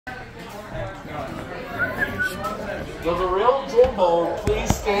Will the real Jimbo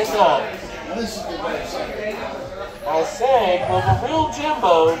please stand up? I said, will the real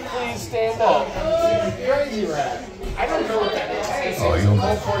Jimbo please stand up? Crazy rap. I don't know what that is. It's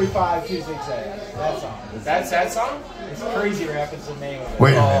Cold 45 268. That song. That's that song? It's Crazy Rap is the name of it.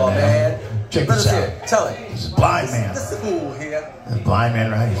 Wait a minute, man. Check this out. Tell it. He's a blind man. This is cool here. The blind man,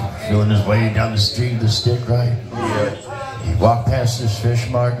 right? He's feeling his way down the street with a stick, right? Yeah. He walked past this fish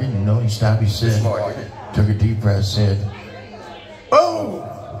market, you know, he stopped, he said, took a deep breath, said, "Oh!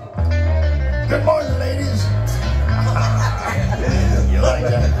 Good morning, ladies." You like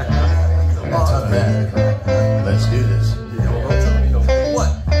that? I got a ton of that. Let's do this. What?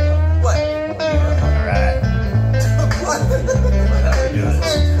 What? All right. What? Let's do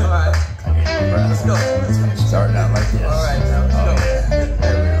this. All right. Let's go. Starting out like this. All right, now let's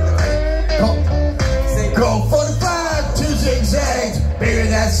go. Go 45 to zigzags, baby,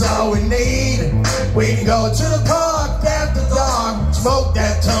 that's all we need. We can go to the park after dark, smoke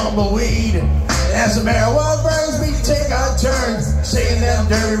that tumbleweed. As the marijuana burns, we take our turns, singing them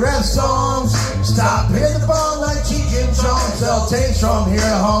dirty rap songs. Stop, hit the ball like Cheech and Chong, sell tapes from here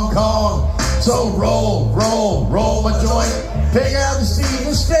to Hong Kong. So roll, roll, roll my joint, pick out the seeds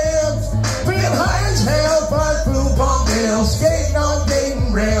and stems, feeling high as hell, find food on bills, skating on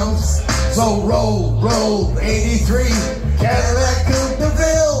dating rims. So roll, roll, 83, Cadillac Coupe de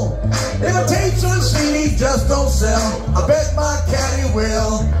Ville. If a tapes on CD just don't sell, I bet my caddy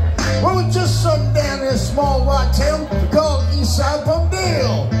will. Well, we just sunk down in a small white town called Eastside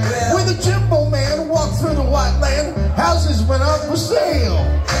Palmdale, where the Jimbo man walked through the white land, houses went up for sale.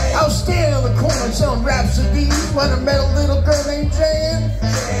 I was standing on the corner selling rhapsodies when I met a little girl named Jan.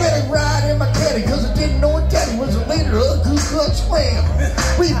 Let her ride in my caddy cause I didn't know her daddy was a leader of the Ku Klux Klan.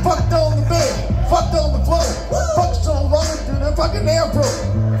 We fucked on the bed, fucked on the floor, fucked so long through the fucking airport.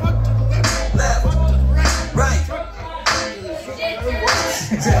 Fucked to the left, fucked to the right.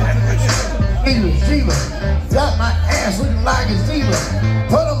 Sheila, got my ass looking like a zebra.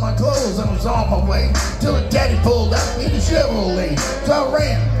 Put on my clothes and was on my way till the daddy pulled out in the Chevrolet. So I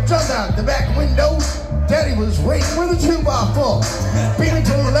ran, jumped out the back window. Daddy was waiting with a 2x4. Beat me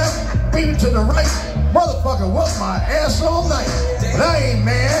to the left, beat me to the right. Motherfucker whooped my ass all night. But I ain't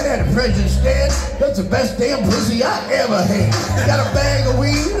mad at a prejudice dad. That's the best damn pussy I ever had. Got a bag of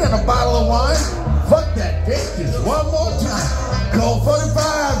weed and a bottle of wine. Fuck that dick just one more time. Cold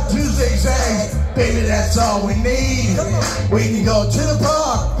 45, 2 zigzags, baby, that's all we need. We can go to the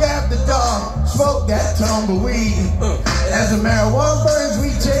park after dark, smoke that tumbleweed. As the marijuana burns,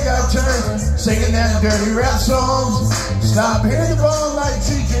 we take our turns, singing them dirty rap songs. Stop hitting the ball like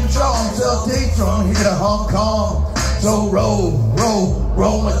Cheech and Chong, sell tapes from here to Hong Kong. So roll, roll,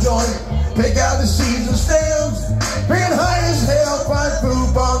 roll my joint, pick out the seeds and stems, being high as hell, find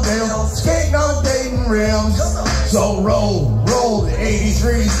food on Dale, skating on dating rims. So roll, roll the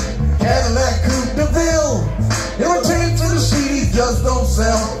 83, Cadillac Coupe de Ville. If I take it to the CD, just don't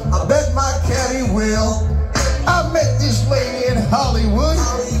sell, I bet my caddy will. I met this lady in Hollywood,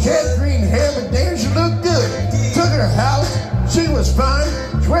 she had green hair, but damn, she looked good. Took her house, she was fine,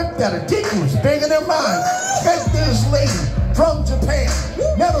 tripped that her dick was bigger than mine. Met this lady from Japan,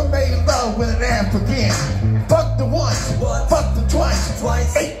 never made love with an African. Fucked the once, fucked the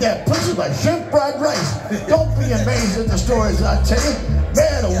twice, ate that pussy like shrimp fried rice. Don't be amazed at the stories I tell you.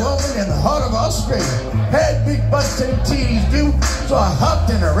 Met a woman in the heart of Australia, had big butts and titties do, so I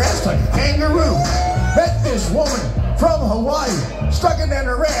hopped in her ass like a kangaroo. Met this woman from Hawaii, stuck it in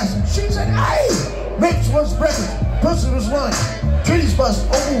her ass, and she said, "Hey, lips was breakfast, pussy was lunch, titties bust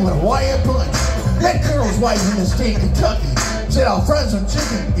over with Hawaiian punch." Met girl's wife in the state of Kentucky, said, "I'll fry some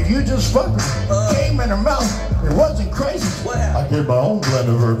chicken if you just fuck her." Came in her mouth, it wasn't crazy. I did my own blend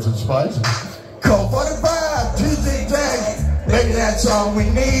of herbs and spices. Cold 45, 2 zigzags, baby, that's all we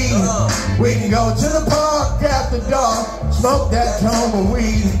need. We can go to the park after dark, smoke that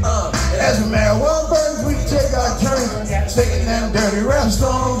tumbleweed. As the marijuana burns, we take our turns, singing them dirty rap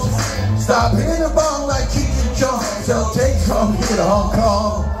songs. Stop hitting the ball like Cheech and Chong, sell tapes from here to Hong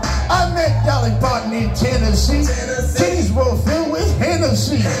Kong. I met Dolly Parton in Tennessee. Titties were filled with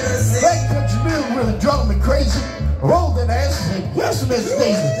Hennessy. That country music really drove me crazy. Rolled that ass and said, "Yes, Miss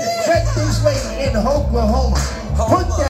Daisy." Met this lady in Oklahoma. Put that